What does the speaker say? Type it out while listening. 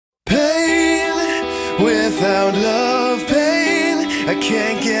Without love, pain, I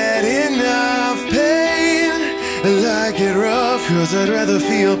can't get enough pain. I like it rough, cause I'd rather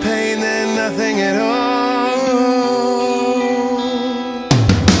feel pain than nothing at all.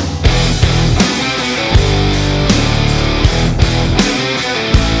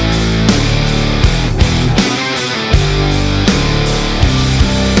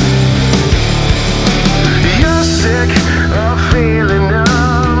 You're sick of feeling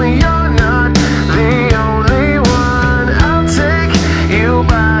numb. You're not the only one. I'll take you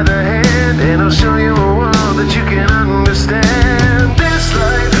by the hand and I'll show you a world that you can understand. This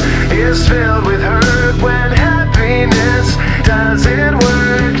life is filled with hurt when happiness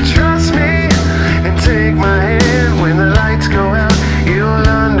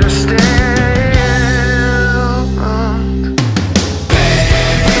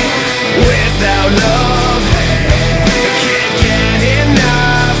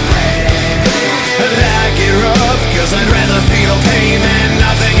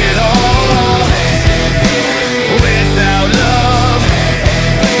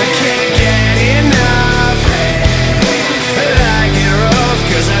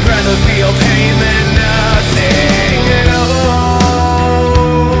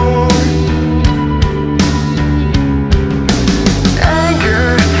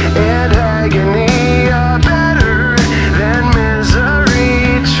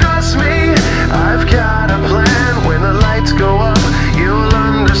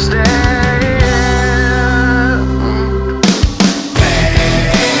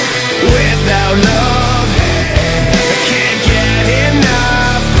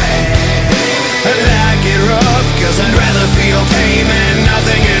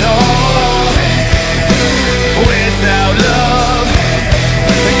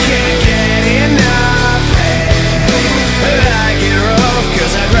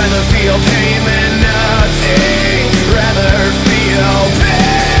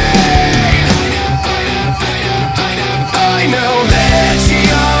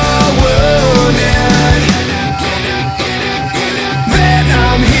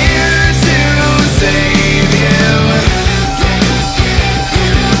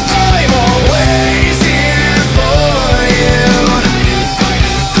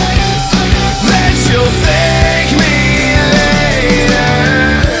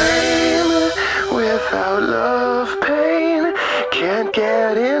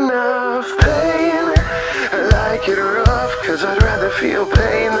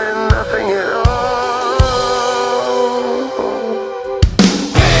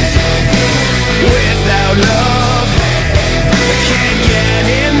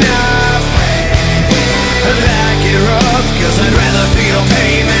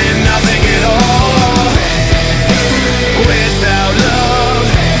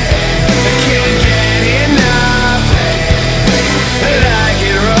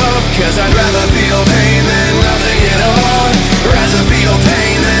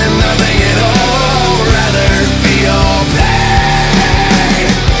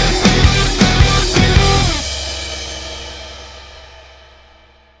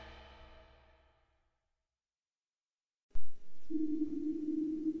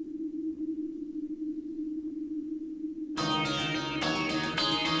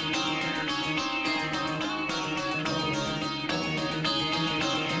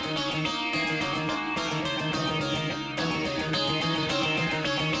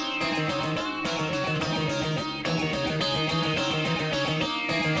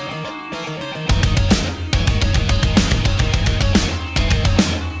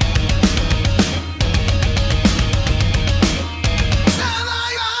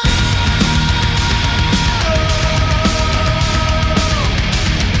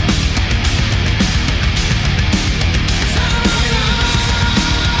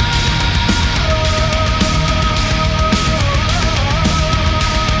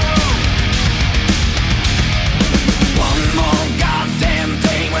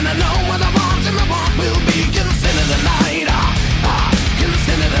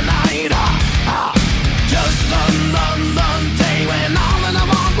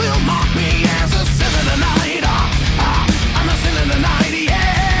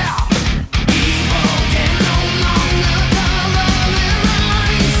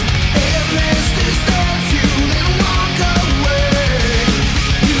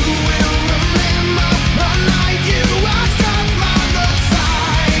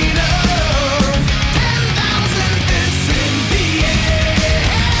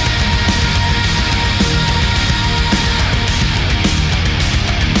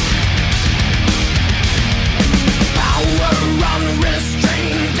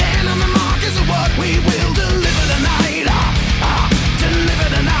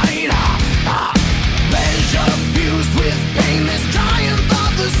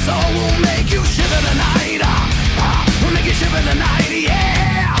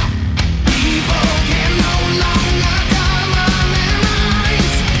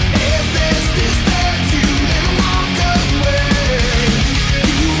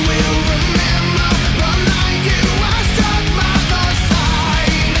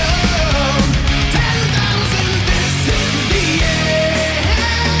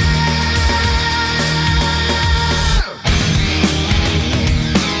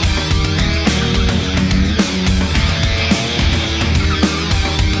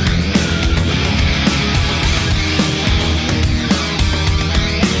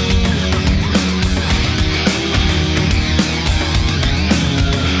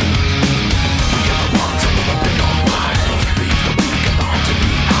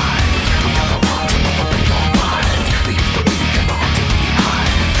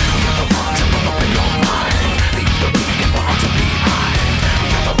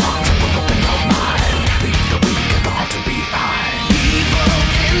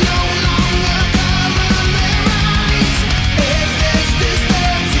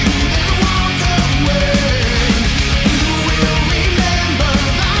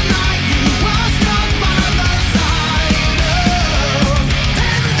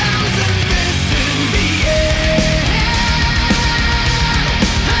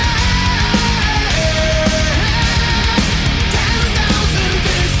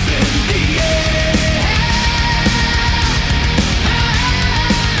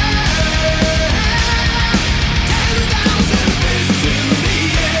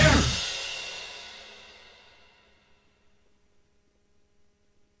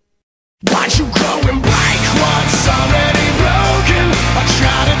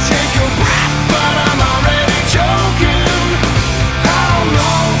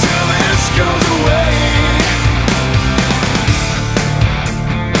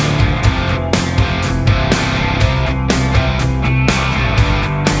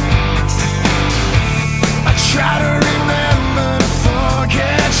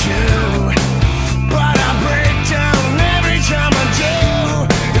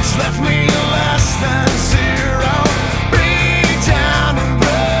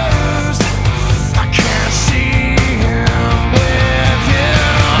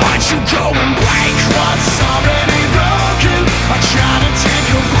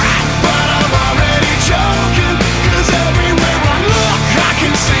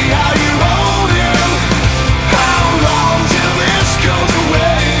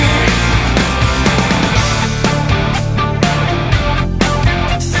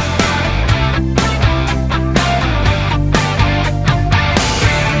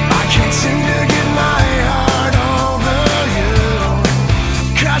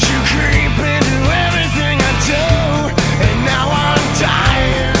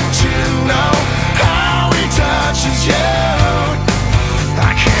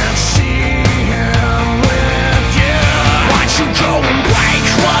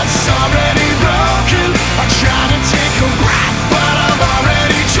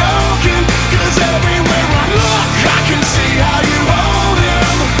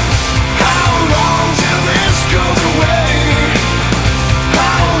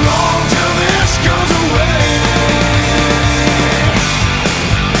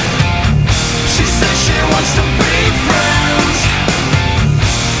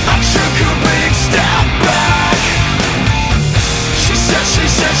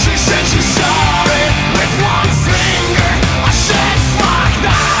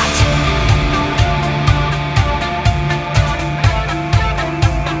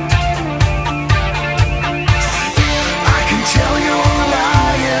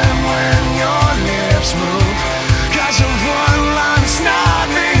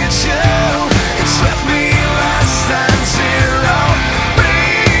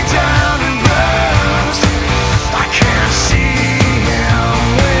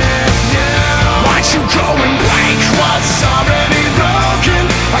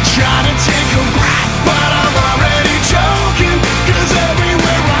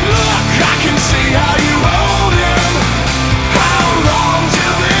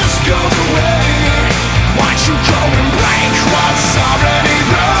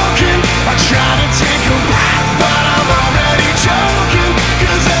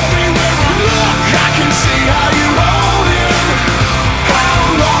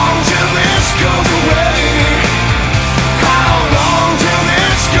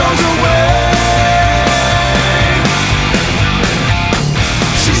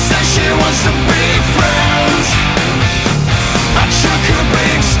wants to be friends. I took a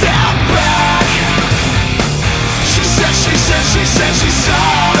big step back. She said she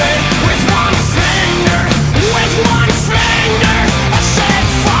saw it with one finger, with one finger. I said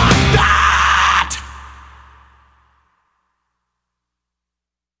fuck that.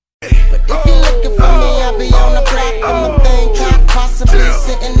 But if you're looking for me, I'll be on the block with my thing cocked, possibly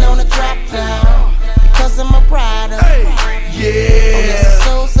sitting on a trap now, because I'm a rider. Yeah. Oh yes, a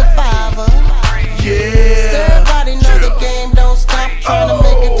soul survivor. Yeah. So everybody know the game don't stop. Trying to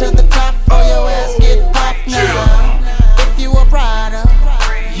make it to the top, or your ass get popped now. If you a rider,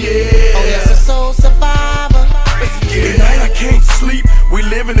 Yeah. oh yes, a soul survivor. At night I can't sleep, we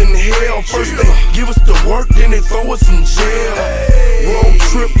living in hell. First they give us the work, then they throw us in jail. Road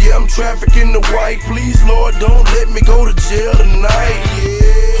trip, yeah, I'm trafficking the white. Please, Lord, don't let me go to jail tonight.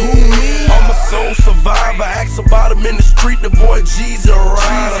 Who me? I'm a soul survivor. Ask about him in the street, the boy G's a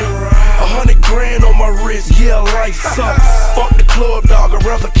rider. 100 grand on my wrist, yeah, life sucks. Fuck the club, dog, I'd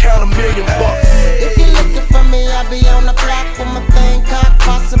rather count $1 million bucks. If you're looking for me, I'll be on the block with my thing cocked,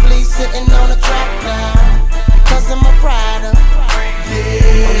 possibly sitting on a trap now, because I'm a rider.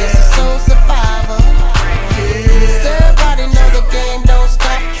 Oh yes, a soul survivor. So everybody know the game don't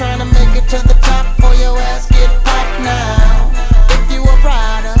stop. Trying to make it to the top, or your ass get popped now. If you a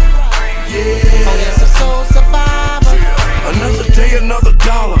rider, oh yes, a soul survivor. Another day, another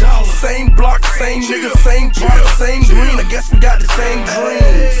dollar. Same block, same nigga, same product, same green. I guess we got the same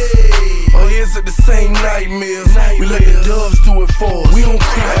dreams. Oh, is it the same nightmares? We let the doves do it for us. We don't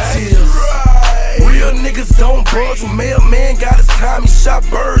cry tears. Real niggas don't budge. When mailman got his time, he shot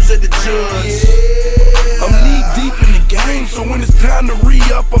birds at the judge. I'm knee deep in the game, so when it's time to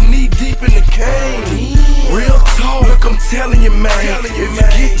re-up, I'm knee deep in the cane. Real talk, look, I'm telling you, man. If you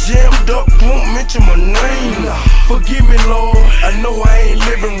get jammed up, won't mention my name. Forgive me, Lord, I know I ain't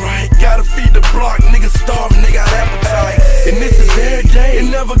living right. Gotta feed the block, niggas starving, they got appetites. And this is every day, it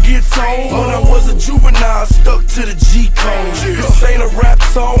never gets old. When I was a juvenile, stuck to the G code. This ain't a rap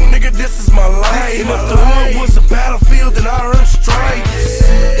song, nigga, this is my life. And if the hood was a battlefield, then I earned stripes.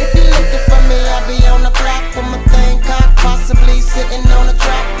 If you're looking for me, I'll be on the block with my thing cocked, possibly sitting on a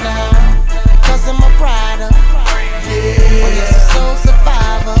trap now, because I'm a rider. Oh yes, a soul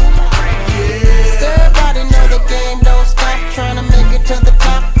survivor. So everybody know the game don't stop. Trying to make it to the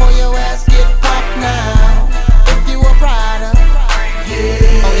top, or your ass get popped now. If you a rider,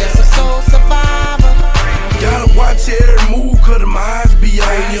 oh yes, a soul survivor. Gotta watch every move, cause them eyes be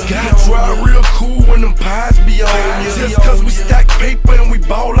on you. Gotta drive real cool when them pies be on you. Just cause we stack paper and we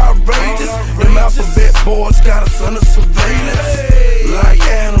ball outrageous, them alphabet boys got us under surveillance. Like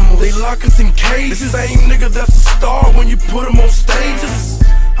animals, they lock us in cages. The same nigga that's a star when you put him on stages.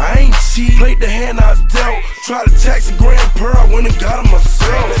 I ain't cheat, played the hand I was dealt. Tried to tax a grand per, I went and got him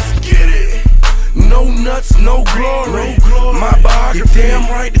myself. Let's get it. No nuts, no glory. My biography, damn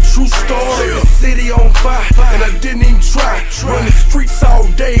right, the true story. The city on fire, and I didn't even try. Run the streets all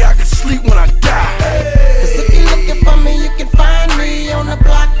day, I could sleep when I die. Cause if you're looking for me, you can find me on the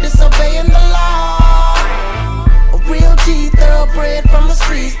block, disobeying the law. A real G, thoroughbred from the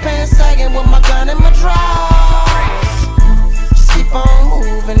streets, pants sagging with my gun and my drawers. Just keep on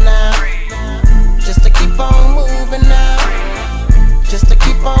moving now. Just to keep on moving now. Just to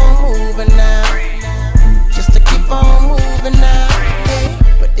keep on moving now. Just to keep on moving now. Hey,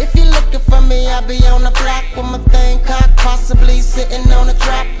 but if you're looking for me, I'll be on the block with my thing cocked, possibly sitting on a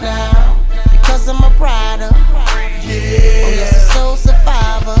trap now, because I'm a rider.